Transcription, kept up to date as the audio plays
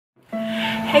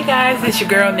Hey guys, it's your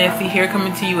girl Nessie here,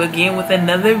 coming to you again with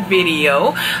another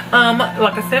video.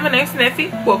 Like I said, my name's Nessie.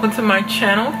 Welcome to my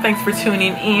channel. Thanks for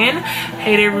tuning in.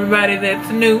 Hey to everybody that's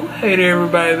new. Hey to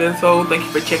everybody that's old. Thank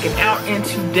you for checking out. And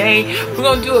today we're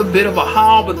gonna do a bit of a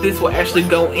haul, but this will actually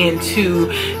go into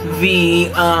the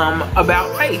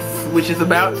about face, which is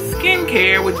about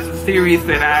skincare, which is a series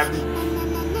that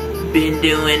I've been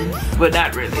doing, but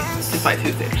not really. Just like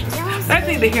 2 sections. That's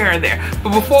neither here or there.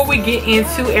 But before we get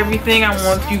into everything, I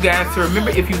want you guys to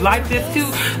remember, if you like this too,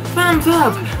 thumbs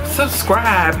up,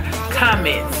 subscribe,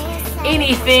 comments,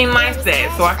 anything like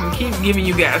that, so I can keep giving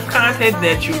you guys content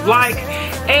that you like,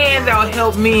 and that'll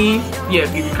help me,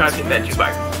 give you content that you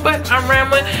like. But I'm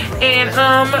rambling, and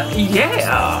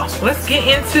yeah, let's get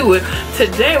into it.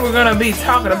 Today we're gonna be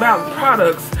talking about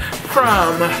products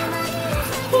from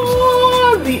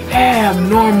the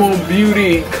Abnormal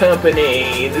Beauty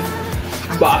Company. This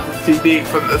box is too big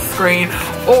from the screen,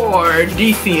 or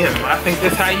DCM, I think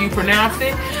that's how you pronounce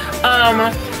it.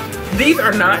 These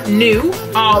are not new,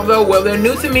 although, well, they're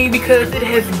new to me because it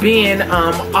has been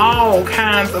all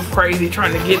kinds of crazy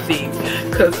trying to get these,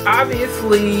 because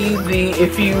obviously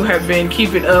if you have been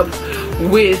keeping up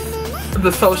with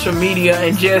the social media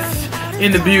and just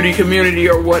in the beauty community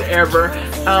or whatever,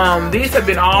 these have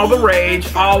been all the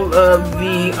rage. All of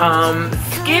the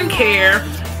skincare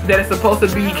that is supposed to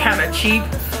be kind of cheap,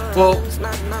 well,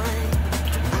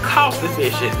 cost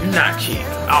efficient, not cheap,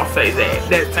 I'll say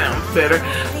that sounds better,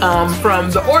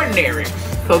 from The Ordinary.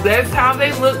 So that's how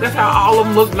they look. That's how all of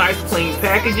them look. Nice clean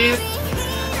packages.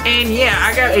 And yeah,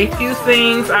 I got a few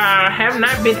things. I have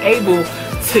not been able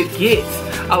to get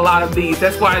a lot of these.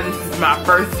 That's why this is my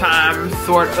first time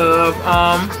sort of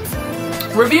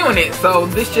reviewing it. So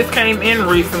this just came in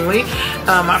recently.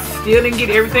 I still didn't get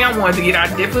everything I wanted to get. I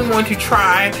definitely want to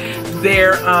try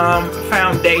their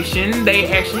foundation. They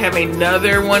actually have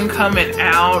another one coming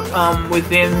out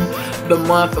within the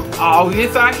month of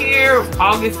August, I hear.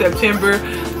 August, September,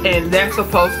 and that's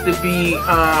supposed to be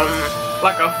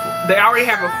like they already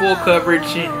have a full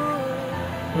coverage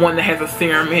one that has a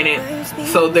serum in it,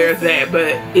 so there's that,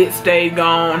 but it stayed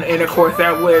gone. And of course,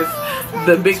 that was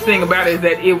the big thing about it, is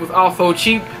that it was also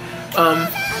cheap,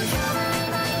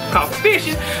 cost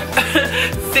efficient.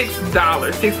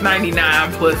 $6,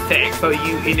 $6.99 plus tax, so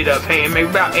you ended up paying maybe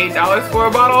about $8 for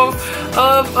a bottle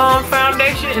of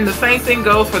foundation. And the same thing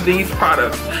goes for these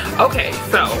products. Okay,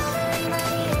 so,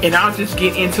 and I'll just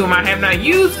get into them. I have not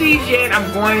used these yet.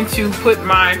 I'm going to put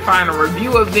my final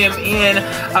review of them in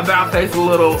About Face a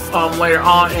little later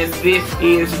on, and this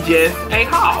is just a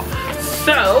haul.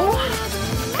 So,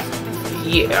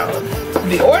 yeah.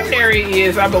 The Ordinary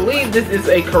is, I believe this is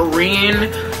a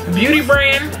Korean beauty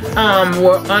brand.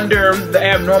 We're under the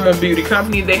Abnormal Beauty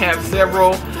Company. They have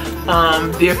several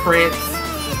different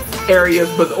areas,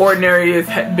 but The Ordinary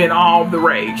has been all the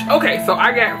rage. Okay, so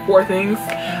I got 4 things.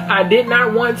 I did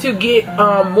not want to get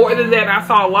more than that. I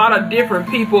saw a lot of different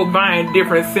people buying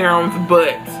different serums,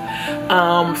 but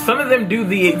some of them do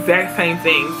the exact same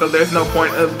thing, so there's no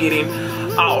point of getting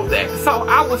all of that. So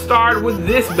I will start with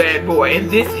this bad boy, and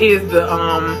this is the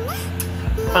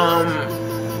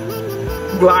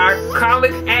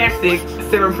glycolic acid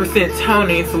 7%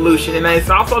 toning solution, and it's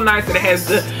also nice that it has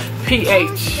the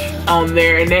pH on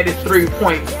there, and that is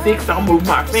 3.6. I'll move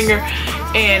my finger,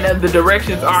 and the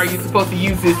directions are you're supposed to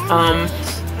use this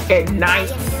at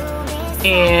night,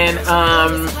 and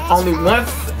only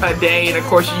once a day. And of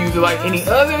course, you use it like any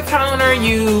other toner.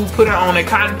 You put it on a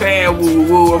cotton pad, woo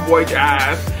woo, avoid your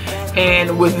eyes.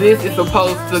 And with this, it's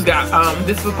supposed to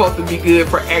this is supposed to be good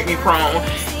for acne prone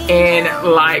and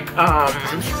like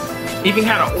even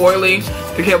kind of oily,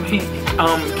 to help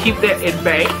keep that at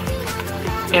bay.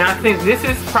 And I think this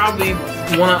is probably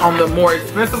one on the more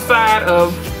expensive side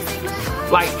of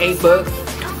like $8.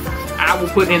 I will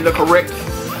put in the correct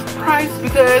price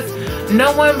because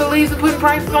no one believes in putting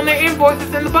prices on their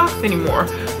invoices in the box anymore.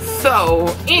 So,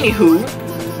 anywho,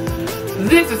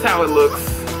 this is how it looks.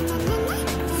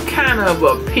 It's kind of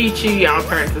a peachy, I'll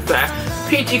turn it to the side,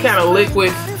 peachy kind of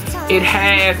liquid. It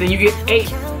has, and you get 8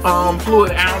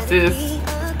 fluid ounces,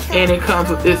 and it comes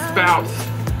with this spout.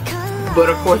 But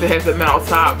of course, it has a metal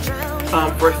top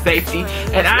for safety.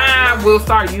 And I will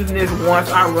start using this once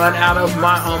I run out of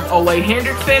my Ole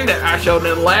Hendrickson that I showed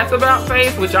in the last About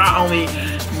Face, which I only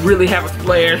really have a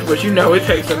splash, but you know it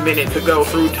takes a minute to go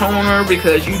through toner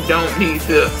because you don't need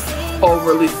to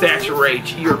overly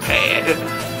saturate your pad.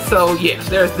 So yes,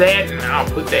 there's that, and I'll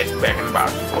put that back in the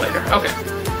box later. Okay.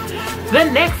 The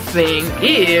next thing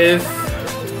is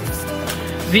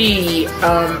the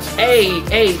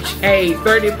AHA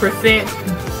 30%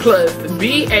 plus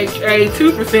BHA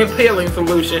 2% peeling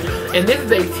solution, and this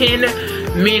is a 10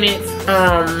 minutes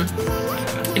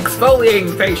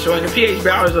exfoliating facial, and the pH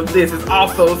balance of this is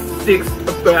also 6,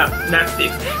 not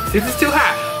 6 is too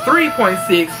high,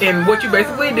 3.6. And what you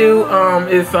basically do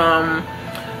is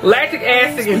lactic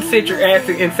acid and citric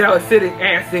acid and salicylic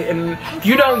acid, and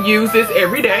you don't use this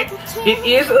every day. It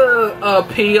is a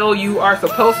peel. You are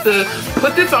supposed to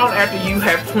put this on after you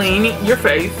have cleaned your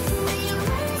face.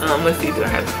 Let's see, do I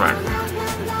have the front?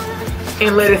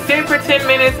 And let it sit for 10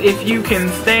 minutes if you can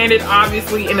stand it,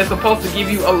 obviously. And it's supposed to give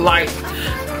you a light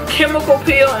chemical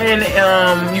peel, and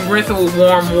you rinse it with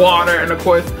warm water, and of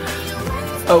course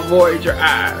avoid your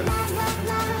eyes.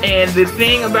 And the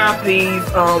thing about these,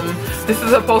 this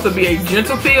is supposed to be a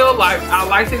gentle peel. Like, I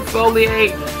like to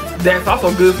exfoliate. That's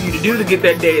also good for you to do to get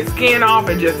that dead skin off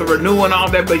and just to renew and all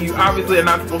that, but you obviously are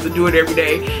not supposed to do it every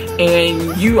day,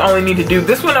 and you only need to do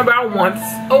this one about once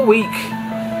a week.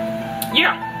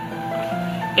 Yeah.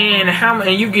 And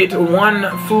and you get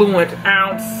 1 fluid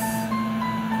ounce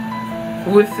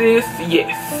with this,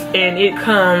 yes. And it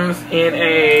comes in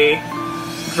a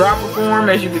dropper form,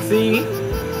 as you can see.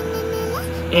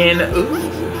 And ooh,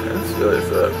 let's fill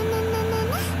this up.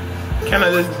 Kind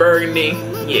of this burgundy,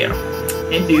 yeah.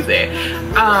 And do that.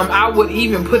 I would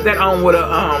even put that on with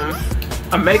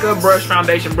a makeup brush,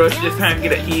 foundation brush, just to kind of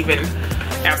get an even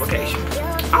application.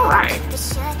 All right.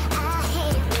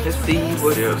 Let's see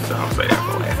what else. I'll say that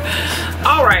for last.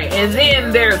 All right, and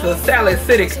then there's a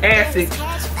salicylic acid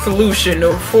solution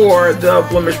for the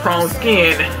blemish prone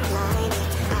skin,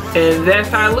 and that's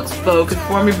how it looks, folks.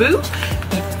 For me, boo.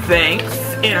 Thanks.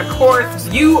 And of course,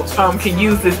 you can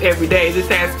use this every day. This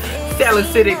has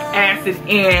salicylic acid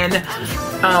and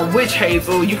witch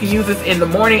hazel. You can use this in the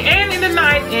morning and in the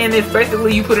night, and it's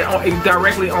basically you put it on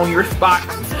directly on your spot.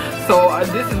 So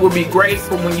this will be great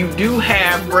for when you do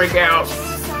have breakouts,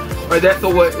 or that's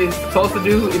what it's supposed to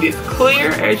do. It is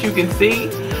clear, as you can see,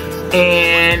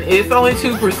 and it's only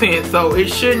 2%, so it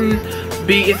shouldn't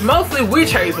be. It's mostly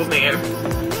witch hazel then.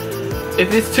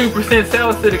 If it's 2%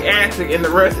 salicylic acid and the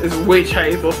rest is witch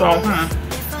hazel, so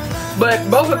but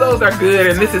both of those are good,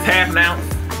 and this is half an ounce.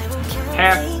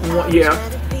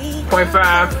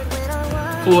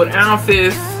 0.5 fluid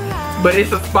ounces, but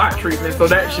it's a spot treatment, so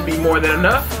that should be more than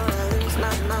enough.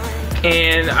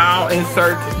 And I'll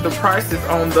insert the prices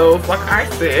on those, like I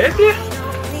said.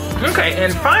 Okay,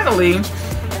 and finally,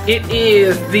 it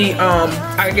is the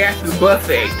I got the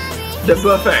buffet.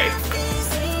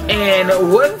 And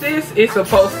what this is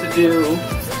supposed to do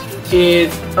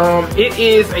is it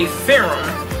is a serum.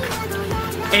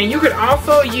 And you could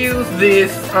also use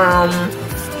this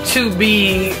to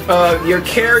be your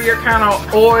carrier kind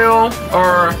of oil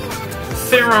or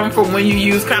serum for when you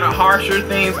use kind of harsher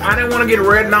things. I didn't want to get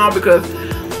retinol because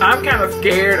I'm kind of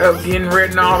scared of getting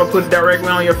retinol to put directly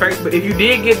on your face. But if you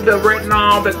did get the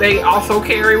retinol that they also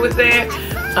carry with that,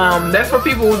 that's for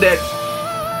people that,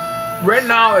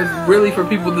 retinol is really for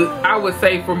people that, I would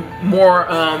say, for more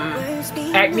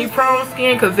acne prone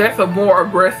skin, because that's a more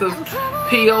aggressive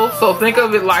peel. So think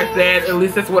of it like that. At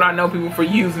least that's what I know people for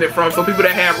using it from. So people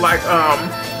that have like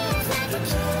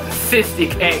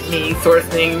cystic acne sort of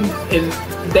thing, and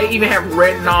they even have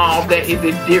retinol that is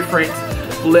at different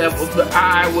levels, but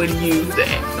I wouldn't use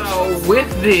that. So with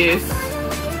this,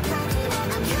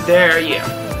 there, yeah.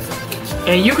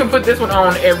 And you can put this one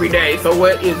on every day. So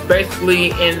what is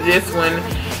basically in this one,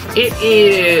 it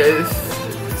is,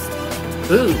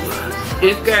 ooh,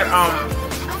 it's got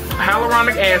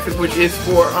hyaluronic acid, which is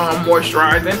for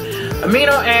moisturizing,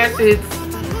 amino acids,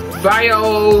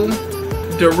 bio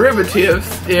derivatives.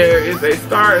 There is a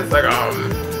star. It's like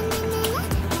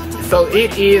so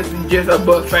it is just a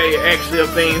buffet actually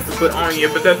of things to put on you,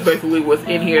 but that's basically what's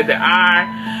in here that I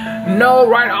know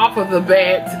right off of the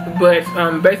bat. But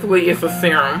basically it's a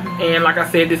serum, and like I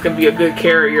said, this can be a good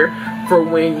carrier for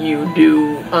when you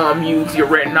do use your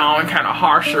retinol and kind of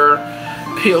harsher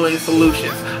peeling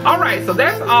solutions. Alright, so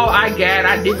that's all I got.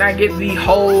 I did not get the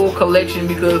whole collection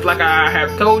because, like I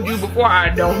have told you before, I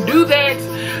don't do that.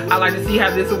 I like to see how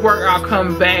this will work. I'll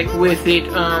come back with it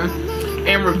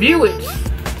and review it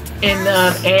in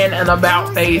an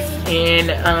about face in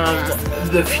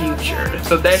the future.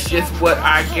 So that's just what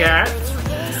I got.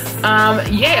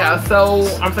 Yeah, so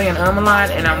I'm saying a lot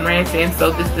and I'm ranting,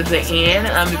 so this is the end.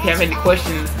 If you have any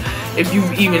questions, if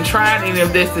you've even tried any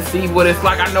of this to see what it's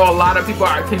like. I know a lot of people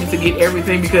are tending to get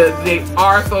everything because they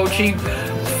are so cheap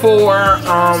for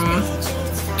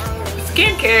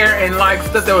skincare and like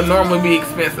stuff that would normally be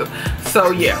expensive.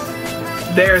 So yeah,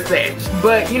 there's that.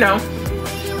 But you know,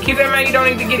 keep that in mind, you don't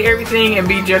need to get everything, and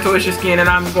be gentle with your skin. And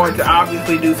I'm going to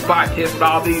obviously do spot tests with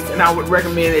all these, and I would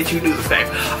recommend that you do the same.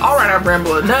 Alright, I've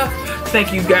rambled enough.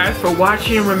 Thank you guys for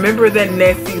watching. Remember that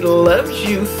Nessie loves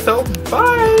you, so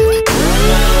bye.